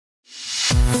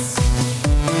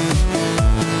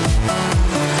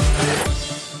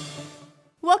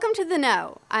Welcome to The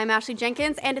Know. I'm Ashley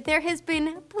Jenkins, and there has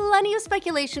been plenty of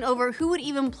speculation over who would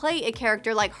even play a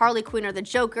character like Harley Quinn or the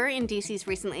Joker in DC's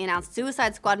recently announced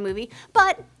Suicide Squad movie,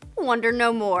 but wonder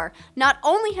no more. Not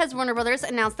only has Warner Brothers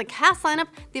announced the cast lineup,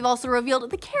 they've also revealed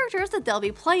the characters that they'll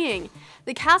be playing.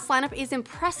 The cast lineup is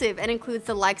impressive and includes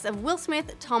the likes of Will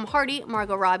Smith, Tom Hardy,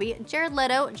 Margot Robbie, Jared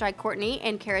Leto, Jai Courtney,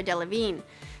 and Cara Delevingne.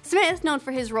 Smith, known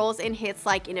for his roles in hits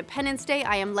like Independence Day,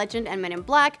 I Am Legend, and Men in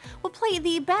Black, will play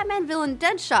the Batman villain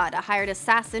Deadshot, a hired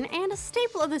assassin and a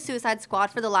staple of the Suicide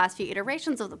Squad for the last few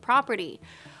iterations of the property.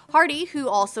 Hardy, who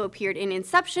also appeared in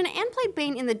Inception and played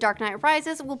Bane in The Dark Knight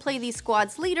Rises, will play the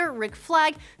squad's leader, Rick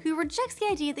Flag, who rejects the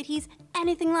idea that he's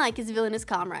anything like his villainous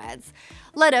comrades.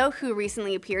 Leto, who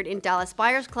recently appeared in Dallas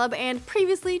Buyers Club and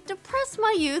previously depressed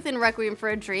my youth in Requiem for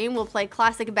a Dream, will play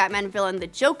classic Batman villain the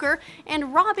Joker,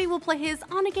 and Robbie will play his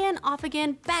on-again,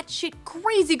 off-again, batshit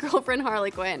crazy girlfriend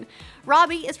Harley Quinn.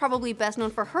 Robbie is probably best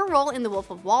known for her role in The Wolf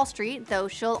of Wall Street, though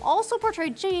she'll also portray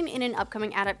Jane in an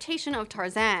upcoming adaptation of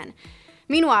Tarzan.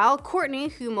 Meanwhile, Courtney,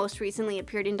 who most recently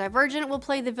appeared in Divergent, will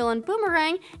play the villain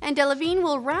Boomerang, and Delevingne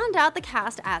will round out the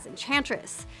cast as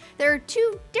Enchantress. There are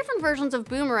two different versions of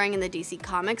Boomerang in the DC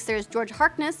Comics. There's George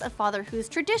Harkness, a father who's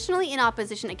traditionally in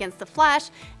opposition against the Flash,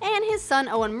 and his son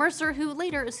Owen Mercer, who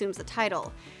later assumes the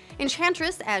title.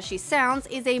 Enchantress, as she sounds,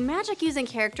 is a magic-using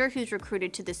character who's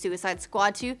recruited to the Suicide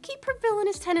Squad to keep her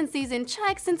villainous tendencies in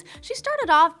check, since she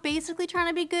started off basically trying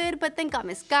to be good, but then got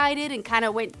misguided and kind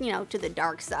of went, to the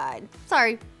dark side.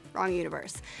 Sorry, wrong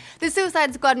universe. The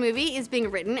Suicide Squad movie is being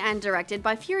written and directed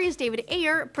by Fury's David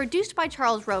Ayer, produced by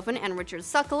Charles Roven and Richard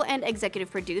Suckle, and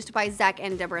executive produced by Zack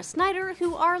and Deborah Snyder,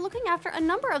 who are looking after a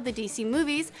number of the DC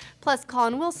movies, plus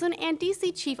Colin Wilson and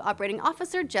DC Chief Operating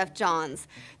Officer Jeff Johns.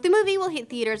 The movie will hit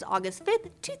theaters August 5th,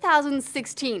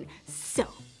 2016. So,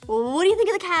 what do you think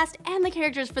of the cast and the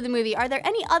characters for the movie? Are there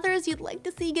any others you'd like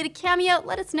to see get a cameo?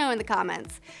 Let us know in the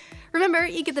comments. Remember,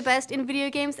 you get the best in video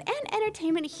games and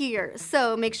entertainment here,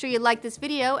 so make sure you like this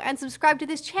video and subscribe to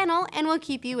this channel, and we'll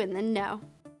keep you in the know.